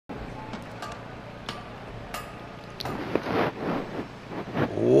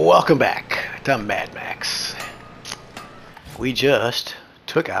Welcome back to Mad Max. We just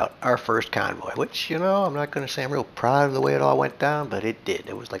took out our first convoy, which, you know, I'm not going to say I'm real proud of the way it all went down, but it did.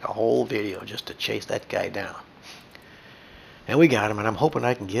 It was like a whole video just to chase that guy down. And we got him, and I'm hoping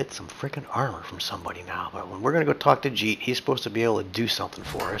I can get some freaking armor from somebody now. But when we're going to go talk to Jeet, he's supposed to be able to do something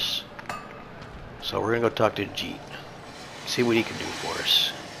for us. So we're going to go talk to Jeet, see what he can do for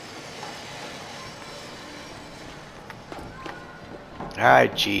us.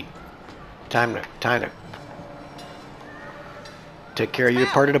 Alright, Jeet. Time to take care of your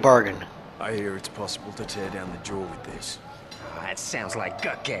part of the bargain. I hear it's possible to tear down the jaw with this. Oh, that sounds like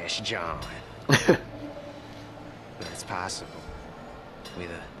gut gash, John. But it's possible. With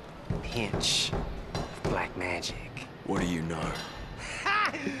a pinch of black magic. What do you know?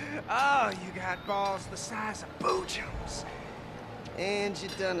 Oh, you got balls the size of boojums. And you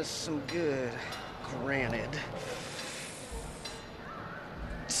done us some good, granted.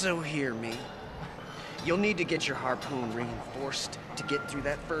 So hear me. You'll need to get your harpoon reinforced to get through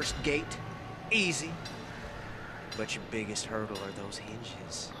that first gate. Easy. But your biggest hurdle are those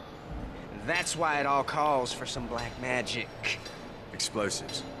hinges. That's why it all calls for some black magic.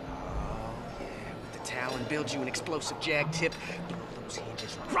 Explosives. Oh, yeah. With the Talon, build you an explosive jag tip. Blow those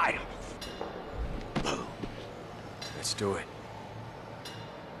hinges right off. Boom. Let's do it.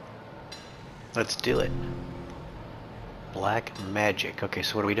 Let's do it. Black magic. Okay,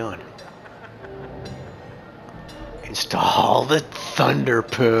 so what are we doing? Install the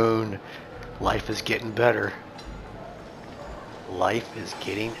Thunderpoon. Life is getting better. Life is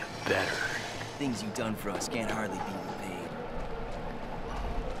getting better. Things you've done for us can't hardly be repaid.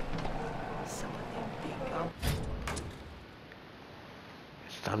 Some of them bingo.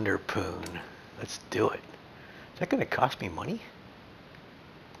 Thunderpoon. Let's do it. Is that going to cost me money?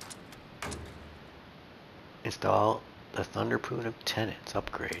 Install the Thunderpoon of Tenants.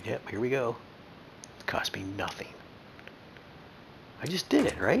 Upgrade. Yep, here we go. It cost me nothing. I just did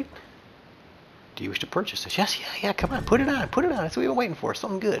it, right? Do you wish to purchase this? Yes, yeah, come on, put it on, put it on. That's what we were waiting for,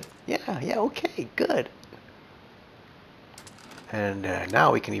 something good. Yeah, okay, good. And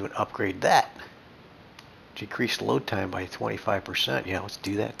now we can even upgrade that. Decrease load time by 25%. Yeah, let's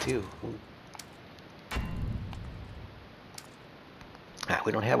do that too.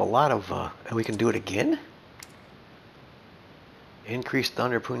 We don't have a lot of, and we can do it again? Increase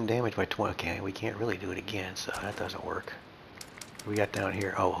Thunderpoon damage by 20. Okay, we can't really do it again, so that doesn't work. What we got down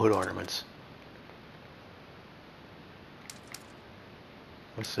here? Oh, hood ornaments.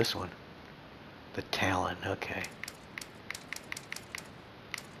 What's this one? The Talon. Okay.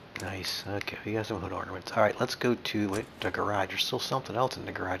 Nice. Okay, we got some hood ornaments. All right, let's go to the garage. There's still something else in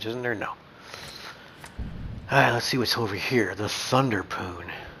the garage, isn't there? No. All right, let's see what's over here. The Thunderpoon.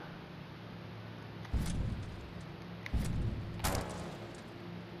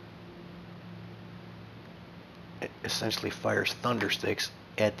 It essentially fires thunder sticks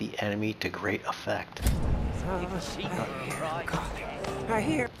at the enemy to great effect. Right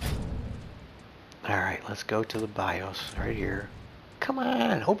here. Alright, let's go to the BIOS right here. Come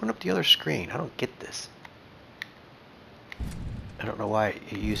on, open up the other screen. I don't get this. I don't know why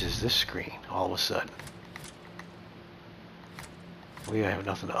it uses this screen all of a sudden. We have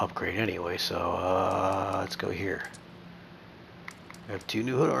nothing to upgrade anyway, so let's go here. We have two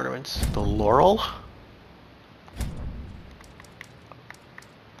new hood ornaments. The Laurel.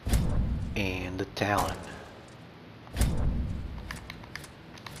 And the Talon.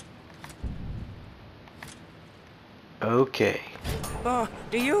 Okay.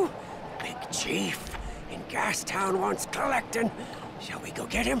 Do you? Big Chief in Gastown wants collecting. Shall we go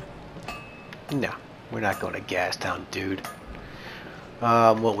get him? No, we're not going to Gastown, dude.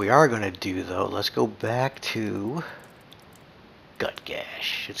 What we are going to do, though, let's go back to Gut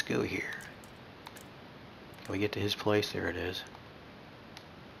Gash. Let's go here. Can we get to his place? There it is.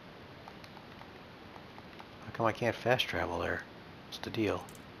 How come I can't fast travel there? What's the deal?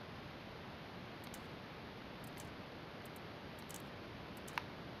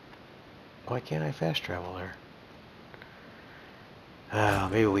 Why can't I fast travel there?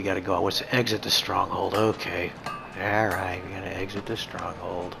 Maybe we gotta go. What's exit the stronghold? Okay. Alright, we're gonna exit the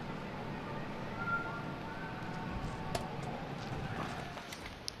stronghold.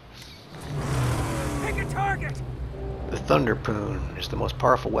 Pick a target! The Thunderpoon is the most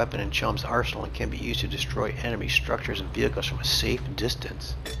powerful weapon in Chum's arsenal and can be used to destroy enemy structures and vehicles from a safe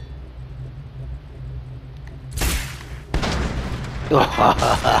distance. Hey,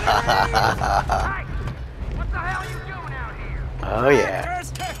 what the hell are you doing out here? Oh yeah.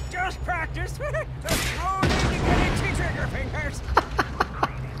 Just practice. No need to get itchy trigger fingers.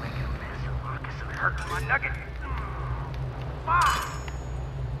 Hurting my nugget. 5,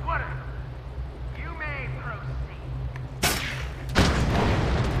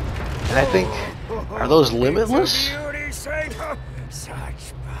 And I think, are those limitless? It's a beauty, Saint.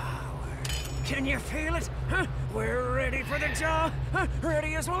 Such power. Can you feel it? Huh? We're ready for the jaw. Huh?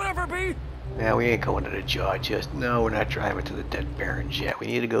 Ready as we'll ever be. Now we ain't going to the jaw just. No, we're not driving to the Dead Barrens yet. We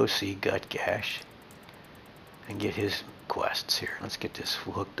need to go see Gutgash and get his quests here. Let's get this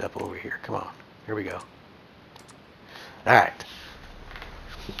hooked up over here. Come on. Here we go. Alright.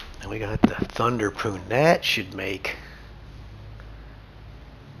 And we got the Thunderpoon. That should make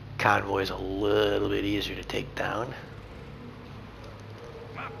convoys a little bit easier to take down.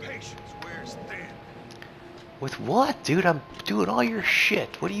 My patience wears thin. With what, dude? I'm doing all your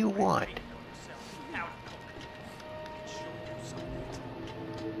shit. What do you want?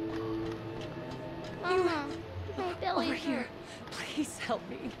 Mama, my belly Over here. hurts. Please help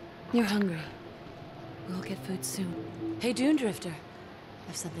me. You're hungry. We'll get food soon. Hey, Dune Drifter. I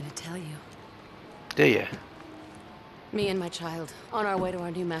have something to tell you. Do you? Me and my child, on our way to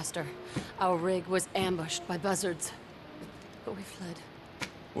our new master. Our rig was ambushed by buzzards. But we fled.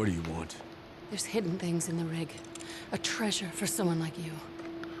 What do you want? There's hidden things in the rig. A treasure for someone like you.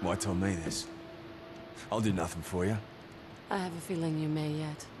 Why tell me this? I'll do nothing for you. I have a feeling you may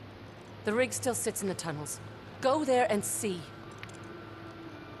yet. The rig still sits in the tunnels. Go there and see.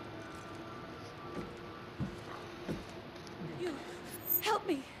 You, help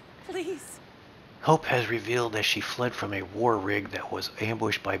me, please. Hope has revealed that she fled from a war rig that was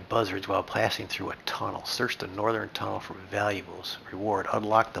ambushed by buzzards while passing through a tunnel. Search the northern tunnel for valuables. Reward: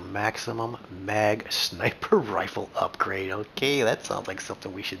 unlock the maximum mag sniper rifle upgrade. Okay, that sounds like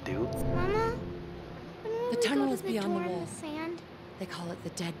something we should do. Mama, The tunnel is beyond the door in wall. the sand. They call it the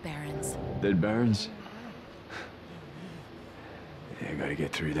Dead Barrens. Dead Barrens? Yeah, I gotta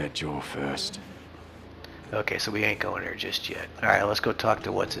get through that jaw first. Okay, so we ain't going there just yet. Alright, let's go talk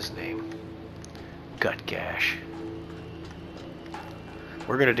to what's his name? Gutgash.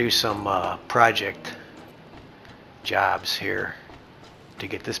 We're gonna do some project jobs here to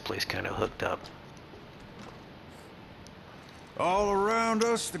get this place kind of hooked up. All around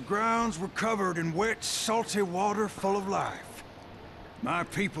us, the grounds were covered in wet, salty water full of life. My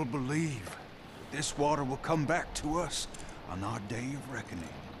people believe this water will come back to us on our day of reckoning.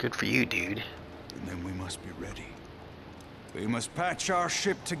 Good for you, dude. And then we must be ready. We must patch our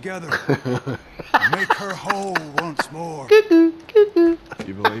ship together and make her whole once more.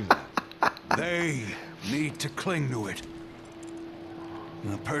 You believe that? They need to cling to it.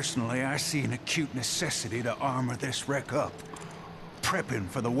 Now, personally, I see an acute necessity to armor this wreck up, prepping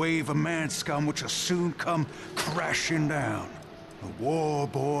for the wave of man scum which will soon come crashing down. The war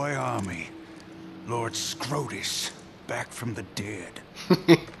boy army, Lord Scrotus, back from the dead.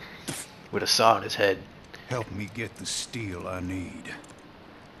 With a saw in his head. Help me get the steel I need.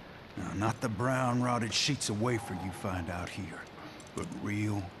 Now, not the brown rotted sheets of wafer you find out here, but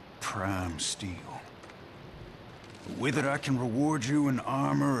real prime steel. With it I can reward you in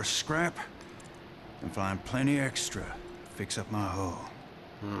armor or scrap, and find plenty extra to fix up my hull.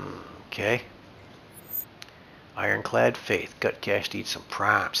 Okay. Ironclad Faith. Gutgash needs some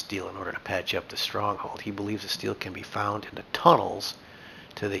prime steel in order to patch up the stronghold. He believes the steel can be found in the tunnels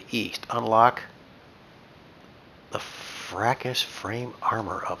to the east. Unlock the Fracas frame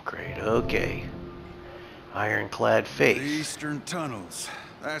armor upgrade. Okay. Ironclad The Faith. eastern tunnels.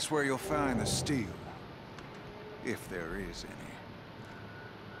 That's where you'll find the steel. If there is any.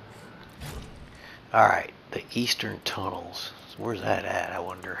 Alright. The eastern tunnels. So where's that at, I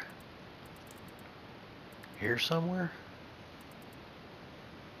wonder? Here somewhere?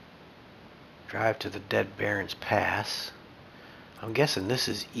 Drive to the Dead Barrens Pass. I'm guessing this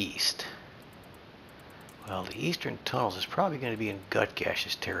is east. Well, the eastern tunnels is probably going to be in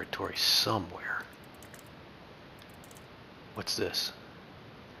Gutgash's territory somewhere. What's this?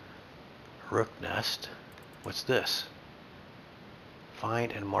 Rook Nest. What's this?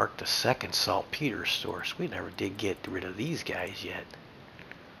 Find and mark the second saltpeter source. We never did get rid of these guys yet.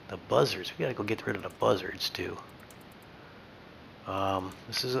 The buzzards. We gotta go get rid of the buzzards too.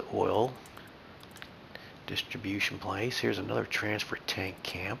 This is an oil distribution place. Here's another transfer tank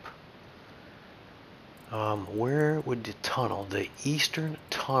camp. Where would the tunnel, the eastern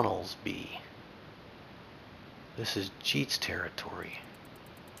tunnels, be? This is Jeet's territory.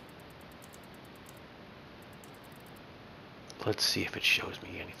 Let's see if it shows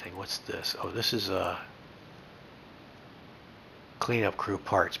me anything. What's this? Oh, this is cleanup crew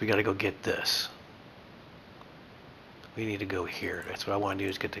parts. We gotta go get this. We need to go here. That's what I want to do,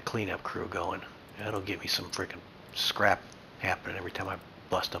 is get the cleanup crew going. That'll get me some freaking scrap happening every time I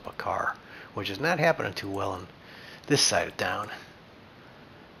bust up a car, which is not happening too well on this side of town.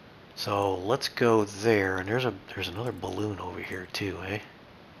 So let's go there, and there's another balloon over here too, eh?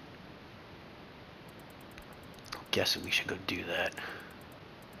 guessing we should go do that.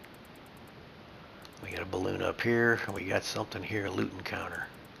 We got a balloon up here, and we got something here, a loot encounter.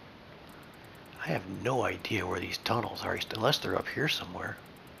 I have no idea where these tunnels are, unless they're up here somewhere.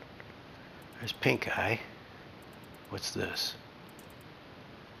 There's Pink Eye. What's this?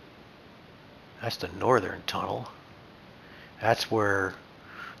 That's the northern tunnel. That's where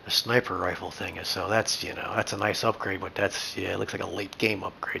the sniper rifle thing is. So that's, you know, that's a nice upgrade, but that's, yeah, it looks like a late game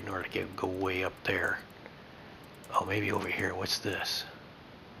upgrade in order to go way up there. Oh, maybe over here. What's this?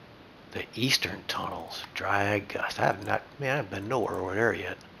 The eastern tunnels. Dry Gust. I have not, man, I haven't been nowhere over there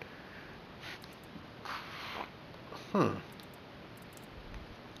yet. The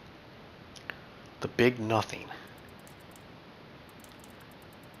Big Nothing.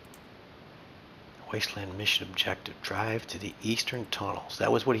 Wasteland mission objective. Drive to the eastern tunnels.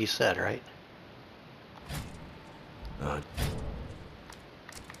 That was what he said, right?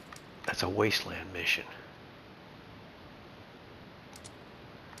 That's a Wasteland mission.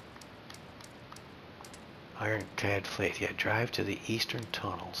 Iron-clad Faith. Yeah, drive to the eastern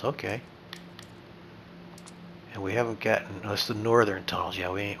tunnels. Okay. And we haven't gotten... No, it's the northern tunnels.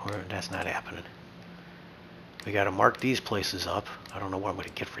 Yeah, that's not happening. We got to mark these places up. I don't know what I'm going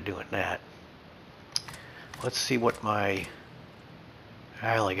to get for doing that. Let's see what my...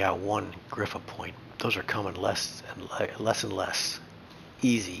 I only got one Griffa point. Those are coming less and less.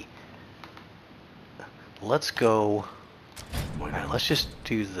 Easy. Let's go... Alright, let's just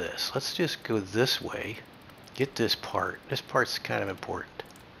do this. Let's just go this way. Get this part. This part's kind of important.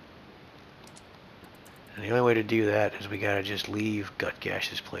 And the only way to do that is we gotta just leave Gut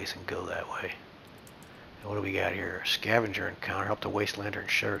Gash's place and go that way. And what do we got here? Scavenger encounter. Help the Wastelander and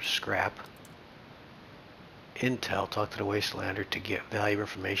share scrap. Intel. Talk to the Wastelander to get valuable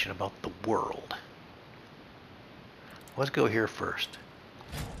information about the world. Let's go here first.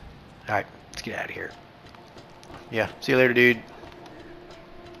 Alright, let's get out of here. Yeah, see you later, dude.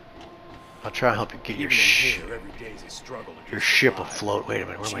 I'll try and help you get your ship afloat. Wait a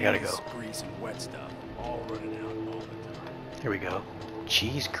minute, where am I gotta go? Grease and wet stuff, all running out all the time. Here we go.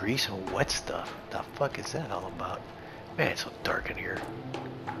 Cheese, grease, and wet stuff. The fuck is that all about? Man, it's so dark in here.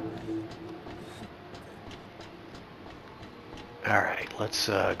 Alright, let's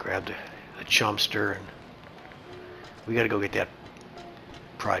grab the chumster, and we gotta go get that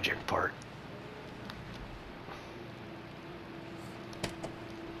project part.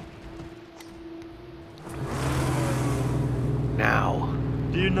 Now.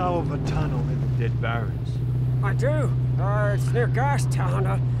 Do you know of a tunnel in the Dead Barrens? I do. It's near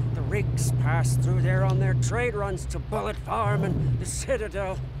Gastown. The rigs pass through there on their trade runs to Bullet Farm and the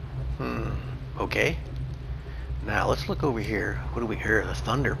Citadel. Okay. Now, let's look over here. What do we hear? The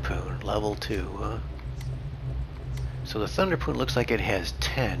Thunderpoon, level 2, huh? So the Thunderpoon looks like it has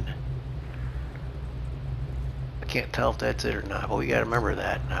 10. I can't tell if that's it or not, but we gotta remember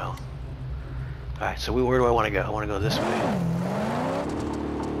that now. Alright, so where do I want to go? I want to go this way.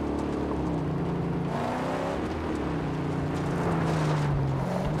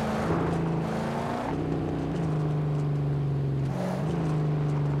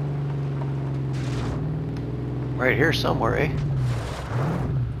 Right here somewhere, eh?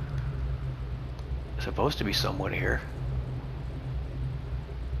 Supposed to be someone here.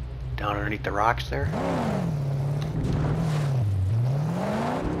 Down underneath the rocks there.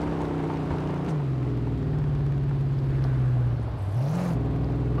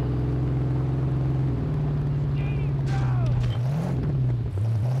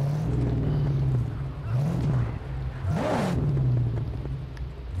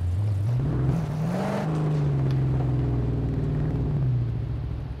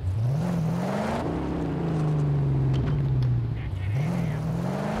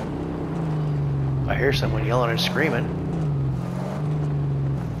 I hear someone yelling and screaming.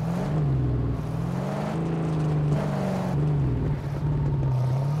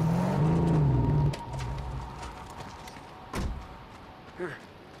 Here,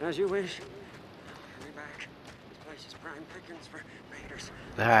 as you wish. Hurry back. This place is prime pickings for raiders.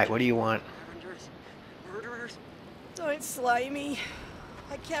 Alright, what do you want? Scavengers, murderers. Don't slay me.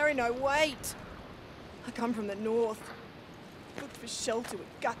 I carry no weight. I come from the north. Looked for shelter with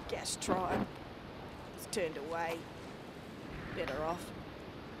Gut Gash tribe. Was turned away. Better off.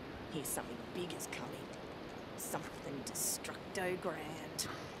 Here's something big is coming. Something destructo grand.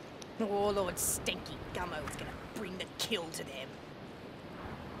 Oh, Lord Stinky Gummo is gonna bring the kill to them.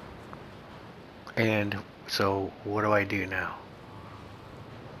 And so, what do I do now?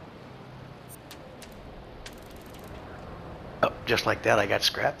 Oh, just like that, I got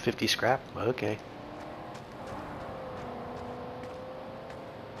scrap, 50 scrap. Okay.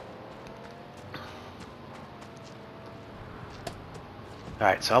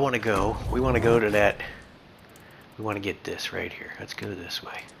 Alright, so I want to go. We want to go to that. We want to get this right here. Let's go this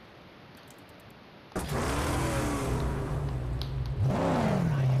way.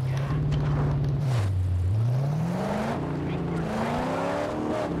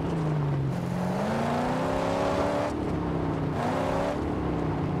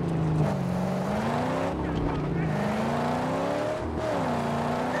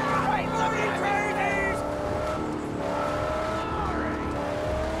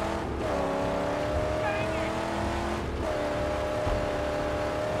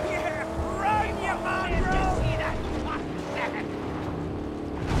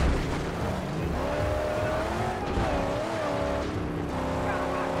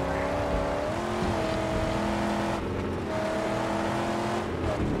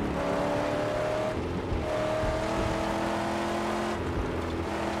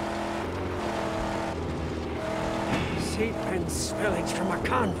 Seep and spillage from a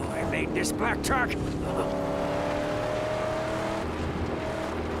convoy made this black truck.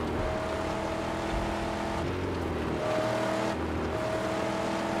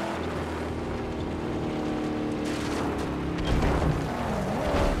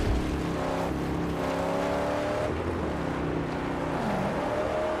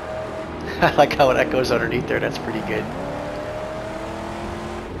 I like how that goes underneath there. That's pretty good.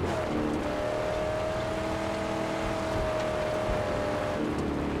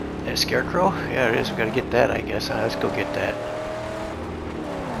 A scarecrow? Yeah, it is. We gotta get that, I guess. Let's go get that.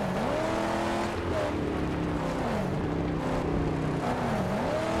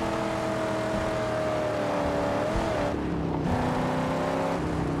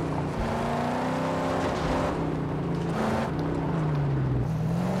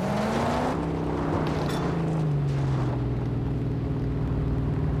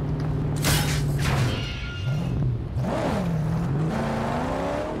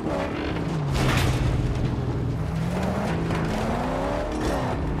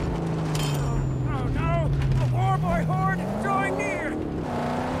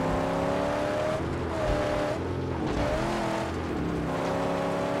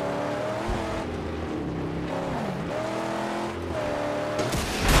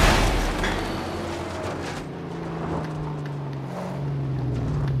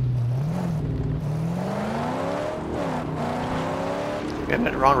 Wait a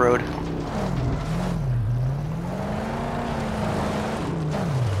minute, wrong road.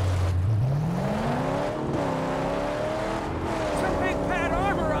 Some big pad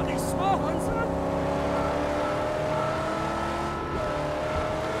armor on these small ones, huh?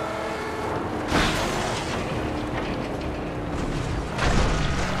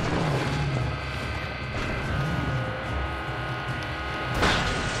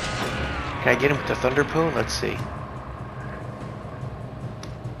 Can I get him with the Thunderpoon? Let's see.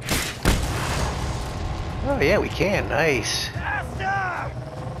 Oh yeah, we can. Nice.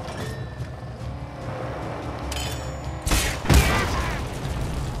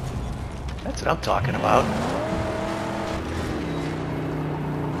 That's what I'm talking about.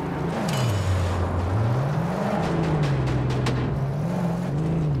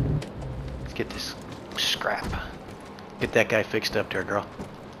 Let's get this scrap. Get that guy fixed up there, girl.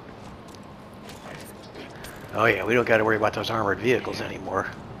 Oh yeah, we don't got to worry about those armored vehicles anymore.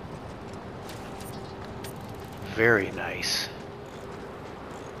 Very nice.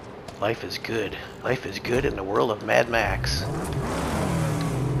 Life is good. Life is good in the world of Mad Max.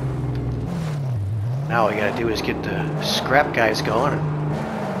 Now all we gotta do is get the scrap guys going.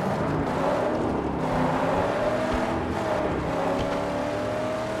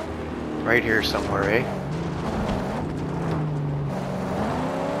 Right here somewhere, eh?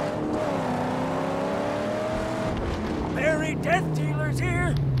 Merry death dealers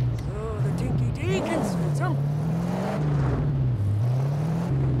here. Oh, the Dinky D can spin some.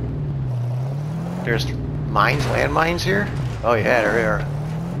 There's mines, landmines here? Oh yeah, there are.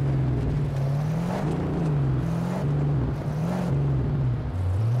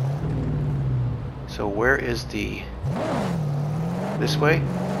 So where is the... this way?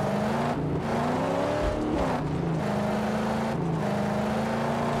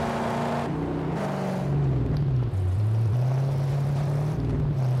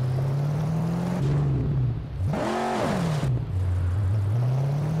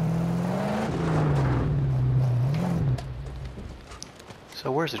 So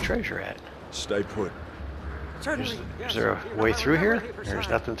where's the treasure at? Stay put. Certainly. Is there a way through here? There's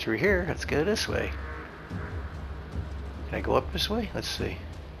nothing through here. Let's go this way. Can I go up this way? Let's see.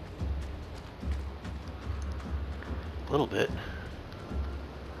 A little bit.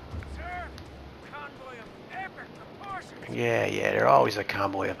 Sir, convoy of epic proportions. Yeah, they're always a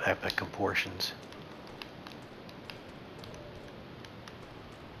convoy of epic proportions.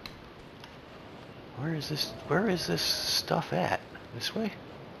 Where is this stuff at? This way?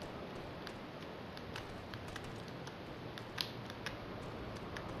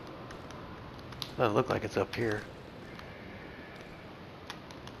 Doesn't look like it's up here.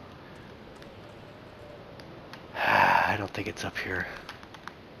 I don't think it's up here.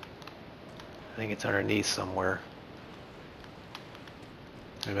 I think it's underneath somewhere.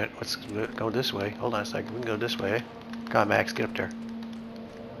 Wait a minute, let's go this way. Hold on a second, we can go this way. Come on, Max, get up there.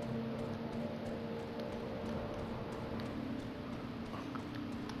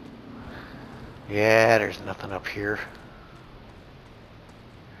 Yeah, there's nothing up here.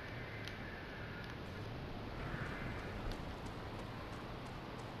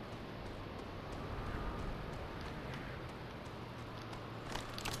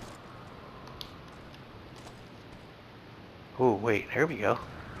 Oh, wait, there we go.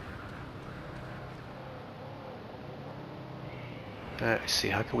 Let's see,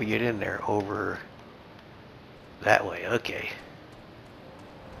 how can we get in there? Over that way, okay.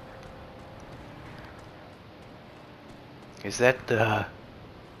 Is that the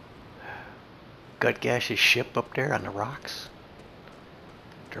Gutgash's ship up there on the rocks?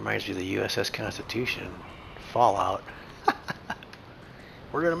 It reminds me of the USS Constitution. Fallout.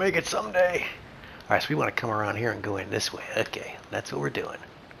 We're gonna make it someday. Alright, so we want to come around here and go in this way. Okay, that's what we're doing.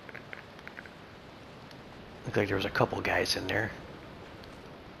 Looks like there was a couple guys in there.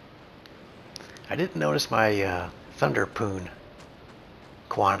 I didn't notice my Thunderpoon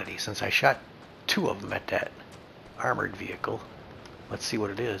quantity since I shot 2 of them at that armored vehicle. Let's see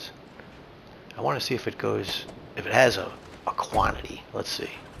what it is. I want to see if it goes, if it has a quantity. Let's see.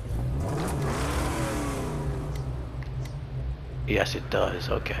 Yes, it does.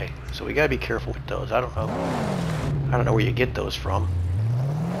 Okay, so we gotta be careful with those. I don't know where you get those from.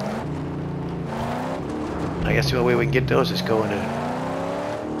 I guess the only way we can get those is going to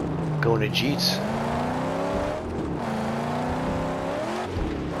Jeets.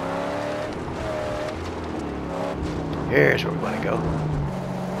 Here's where we want to go.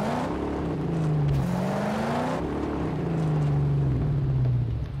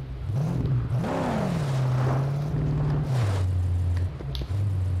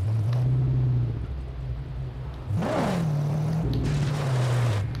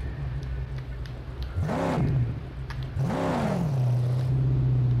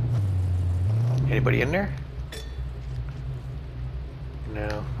 Anybody in there?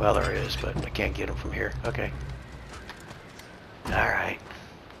 No. Well, there is, but I can't get them from here. Okay. Alright.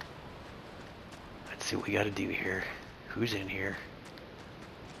 Let's see what we gotta do here. Who's in here?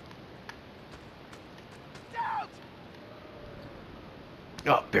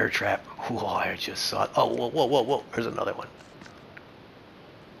 Oh, bear trap. Whoa, I just saw it. Oh, whoa, whoa, whoa, whoa. There's another one.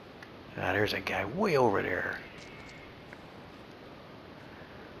 Ah, there's a guy way over there.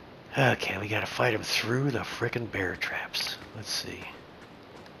 Okay, we gotta fight him through the frickin' bear traps. Let's see.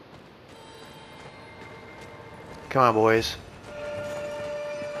 Come on, boys.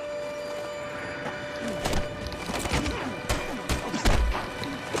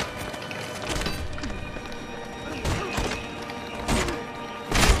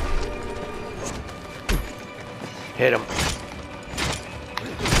 Hit him.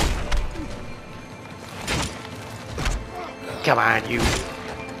 Come on, you.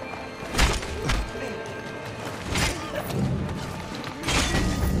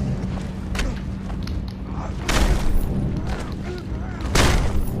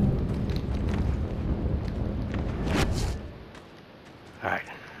 Alright.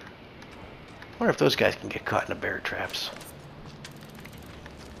 I wonder if those guys can get caught in the bear traps.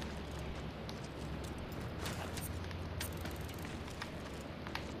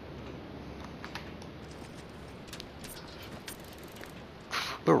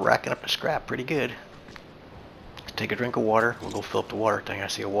 We're racking up the scrap pretty good. Let's take a drink of water. We'll go fill up the water thing. I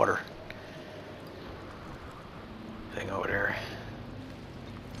see a water thing over there.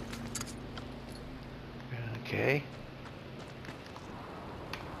 Okay.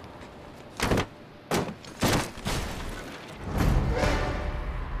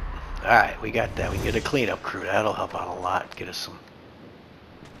 Alright, we got that. We can get a cleanup crew. That'll help out a lot. Get us some...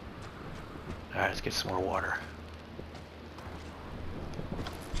 Alright, let's get some more water.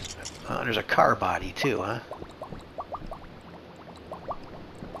 There's a car body too, huh?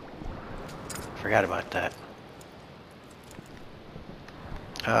 Forgot about that.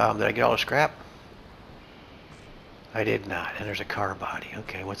 Did I get all the scrap? I did not. And there's a car body.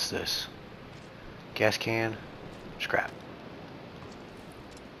 Okay, what's this? Gas can. Scrap.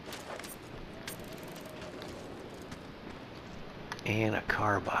 And a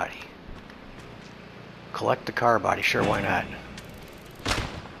car body. Collect the car body, sure, why not?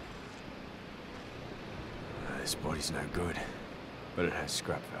 This body's no good, but it has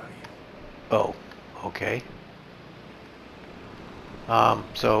scrap value. Oh, okay.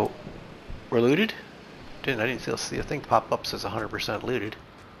 So we're looted? I didn't see a thing pop up says 100% looted.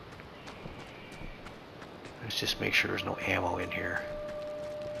 Let's just make sure there's no ammo in here.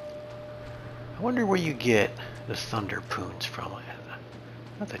 I wonder where you get the Thunderpoons from. I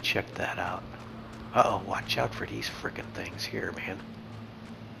have to check that out. Uh-oh, watch out for these frickin' things here, man.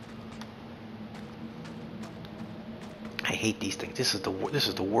 I hate these things. This is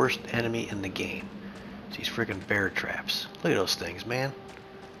the worst enemy in the game. It's these frickin' bear traps. Look at those things, man.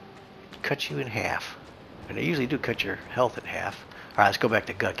 Cut you in half. And they usually do cut your health in half. Alright, let's go back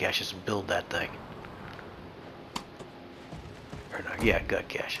to gut gashes and build that thing. Or not, yeah, gut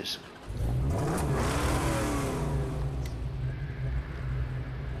gashes.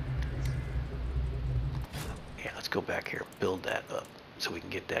 Yeah, let's go back here and build that up so we can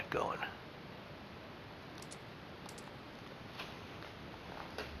get that going.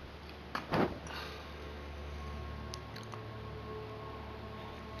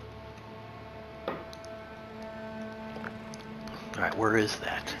 Alright, where is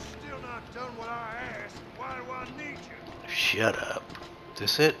that? Still not done what I asked. Why do I need you? Shut up. Is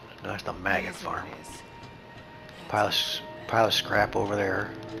this it? No, that's the maggot farm. Pile of scrap over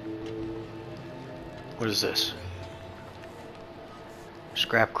there. What is this?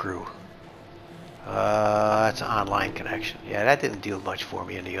 Scrap crew. That's an online connection. Yeah, that didn't do much for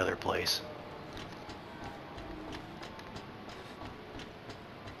me in the other place.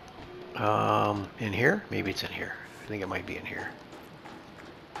 In here? Maybe it's in here. I think it might be in here.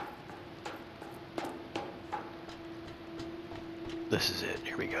 This is it.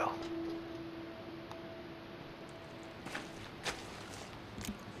 Here we go.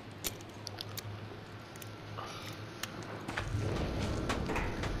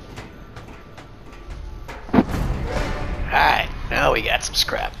 Alright, now we got some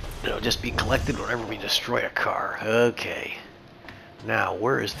scrap. It'll just be collected whenever we destroy a car. Okay. Now,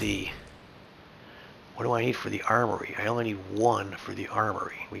 where is the... What do I need for the armory? I only need one for the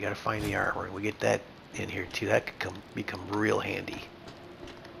armory. We gotta find the armory. We get that in here too. That could become real handy.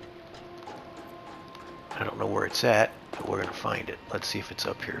 I don't know where it's at, but we're gonna find it. Let's see if it's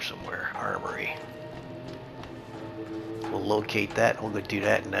up here somewhere. Armory. We'll locate that and we'll go do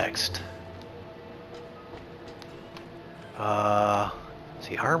that next.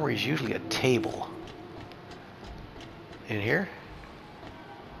 See, armory is usually a table. In here?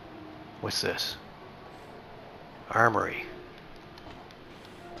 What's this? Armory.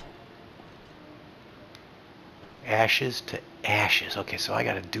 Ashes to ashes. Okay, so I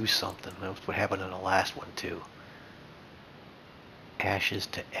gotta do something. That's what happened in the last one too. Ashes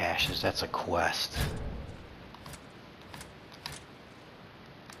to ashes. That's a quest.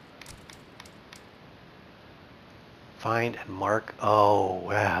 Find and mark. Oh,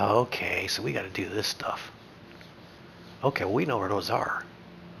 well, okay. So we gotta do this stuff. Okay, well, we know where those are.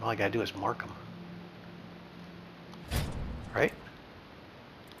 All I gotta do is mark them. Right?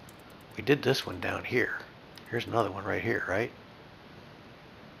 We did this one down here. Here's another one right here, right?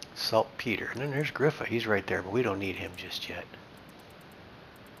 Saltpeter. And then there's Griffa. He's right there, but we don't need him just yet.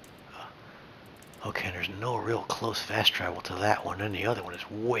 Okay, there's no real close fast travel to that one. And the other one is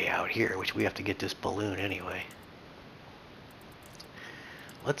way out here, which we have to get this balloon anyway.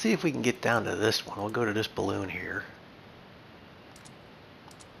 Let's see if we can get down to this one. We'll go to this balloon here.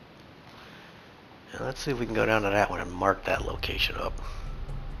 And let's see if we can go down to that one and mark that location up.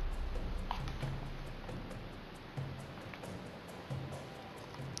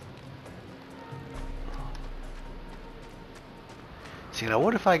 See, now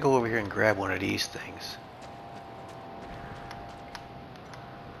what if I go over here and grab one of these things?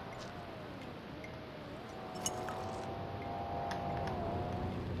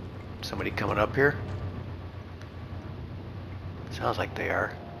 Somebody coming up here? Sounds like they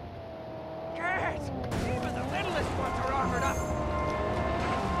are. Guys, even the littlest ones are armored up.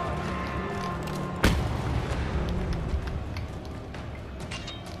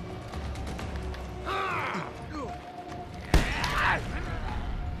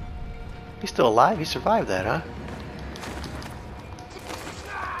 He's still alive? He survived that, huh?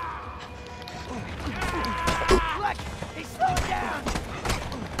 Look, he's slowing down.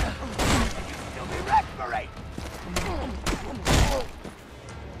 You'll be wrecked for it.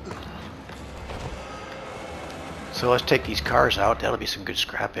 So let's take these cars out. That'll be some good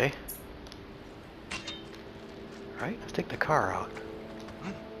scrap, eh? Right? Let's take the car out.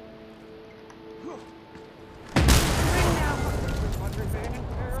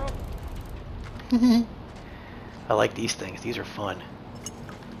 I like these things. These are fun.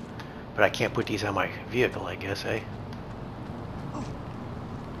 But I can't put these on my vehicle, I guess, eh?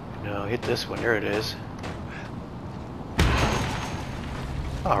 No, hit this one. There it is.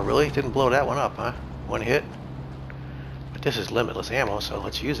 Oh, really? Didn't blow that one up, huh? One hit? But this is limitless ammo, so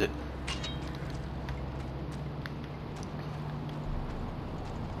let's use it.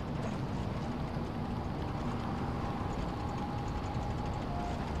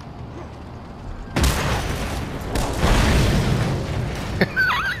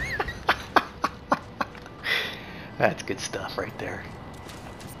 That's good stuff right there.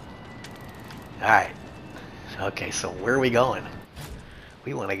 Alright. Okay, so where are we going?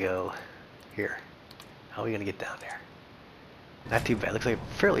 We want to go here. How are we going to get down there? Not too bad. Looks like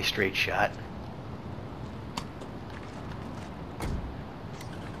a fairly straight shot.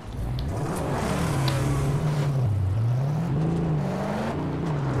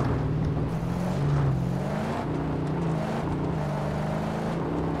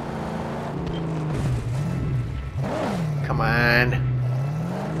 Come on.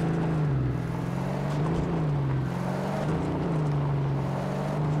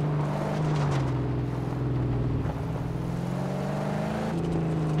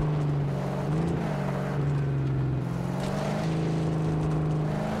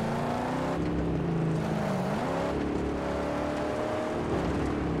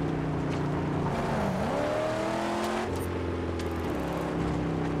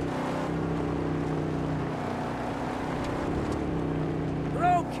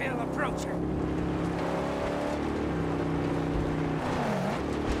 Roadkill approaching.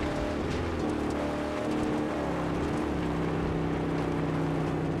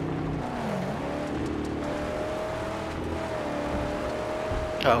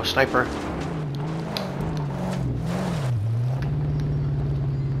 Oh, sniper.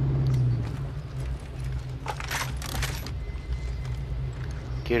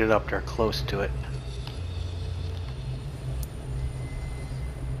 Get it up there, close to it.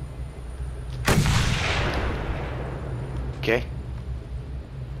 Okay.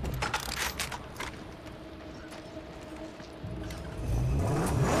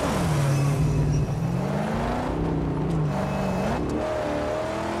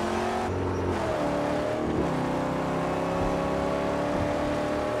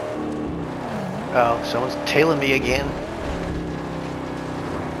 Oh, someone's tailing me again.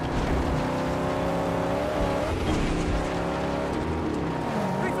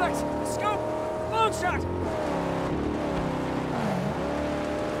 Reflex! Scope! Long shot!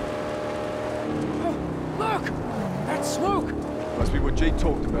 Oh, look! That smoke! Must be what Jake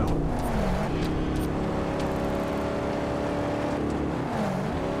talked about.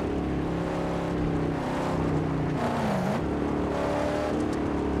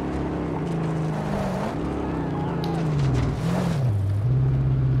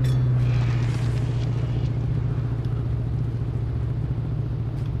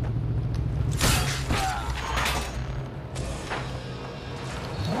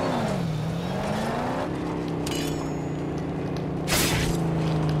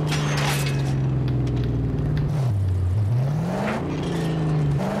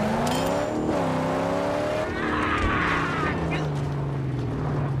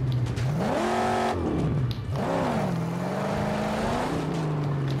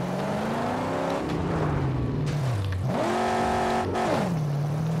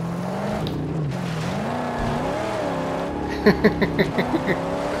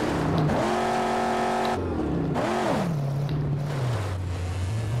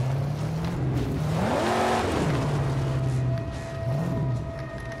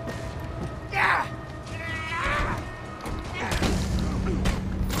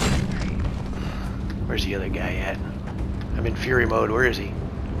 Where's the other guy at? I'm in fury mode. Where is he?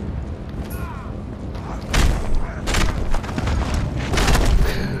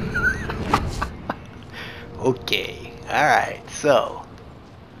 Okay. Alright, so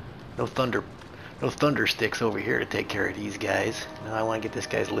no thunder sticks over here to take care of these guys. Now I want to get this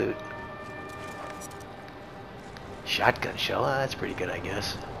guy's loot. Shotgun shell, that's pretty good, I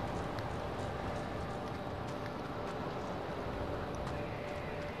guess.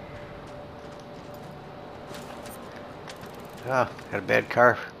 Ah, got a bad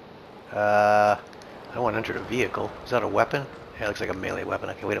car. I don't want to enter the vehicle. Is that a weapon? Yeah, it looks like a melee weapon.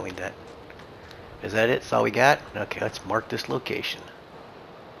 Okay, we don't need that. Is that it? That's all we got? Okay, let's mark this location.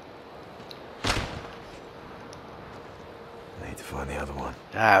 I need to find the other one.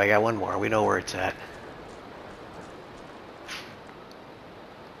 Ah, we got one more. We know where it's at.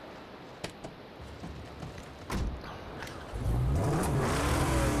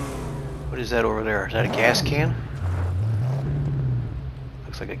 What is that over there? Is that a gas can?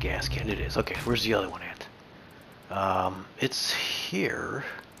 Looks like a gas can. It is. Okay, where's the other one at? It's here.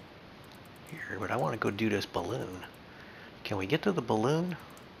 Here, but I want to go do this balloon. Can we get to the balloon?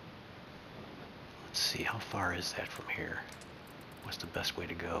 Let's see, how far is that from here? What's the best way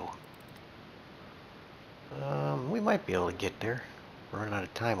to go? We might be able to get there. We're running out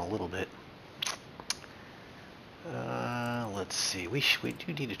of time a little bit. Let's see. We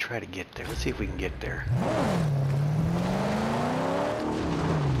do need to try to get there. Let's see if we can get there.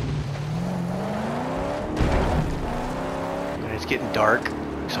 And it's getting dark,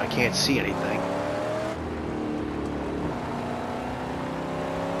 so I can't see anything.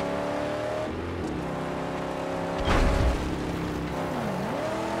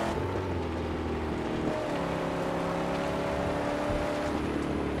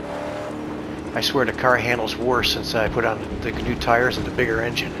 I swear the car handles worse since I put on the new tires and the bigger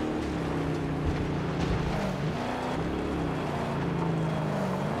engine.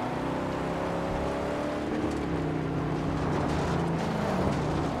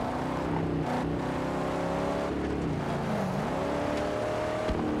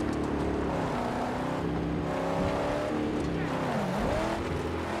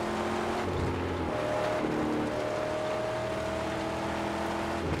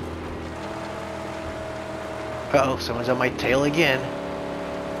 Uh-oh, someone's on my tail again.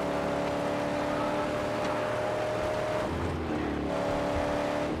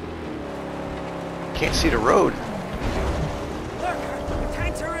 Can't see the road. Look, the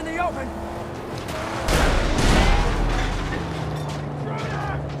tanks are in the open.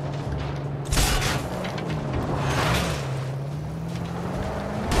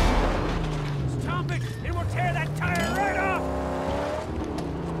 Stomp it, it will tear that tire right off.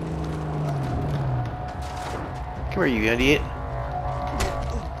 Come here, you idiot.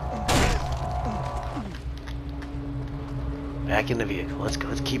 Back in the vehicle. Let's go.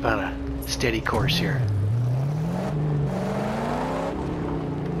 Let's keep on a steady course here.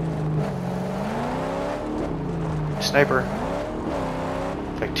 Sniper.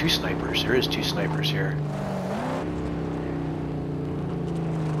 In fact, two snipers. There is two snipers here.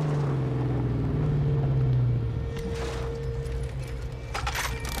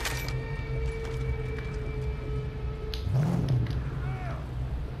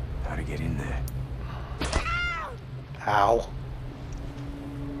 How to get in there? Ow.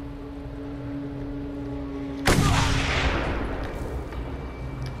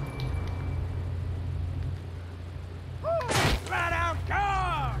 Flat out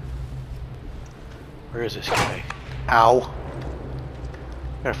gone. Where is this guy? Ow.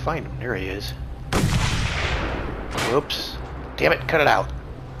 Gotta find him. There he is. Whoops. Damn it, cut it out.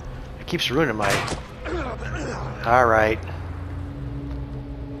 It keeps ruining my... Alright.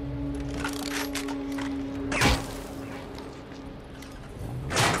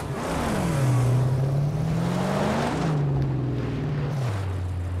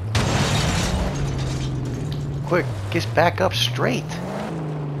 Quick, get back up straight.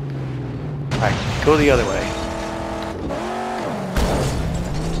 Alright, go the other way.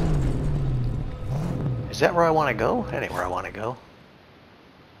 Is that where I want to go? That ain't where I want to go.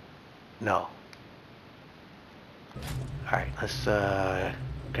 No. Alright, let's, can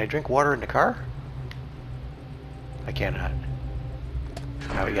I drink water in the car? I cannot.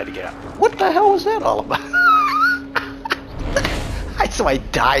 Now we gotta get out. What the hell was that all about? So I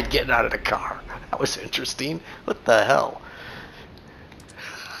died getting out of the car. That was interesting. What the hell?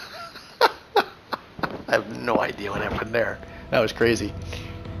 I have no idea what happened there. That was crazy.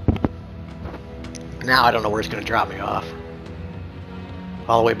 Now I don't know where it's going to drop me off.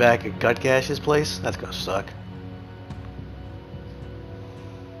 All the way back at Gutgash's place? That's going to suck.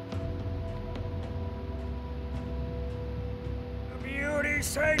 Beauty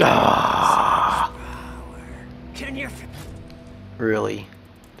saved. Can you? Really?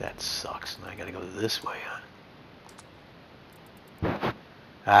 That sucks. Now I gotta go this way, huh?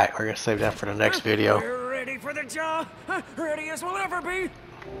 Alright, we're gonna save that for the next video. We're ready for the job. Ready as we'll ever be.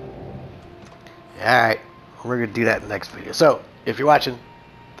 Alright, we're gonna do that in the next video. So, if you're watching,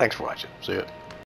 thanks for watching. See ya.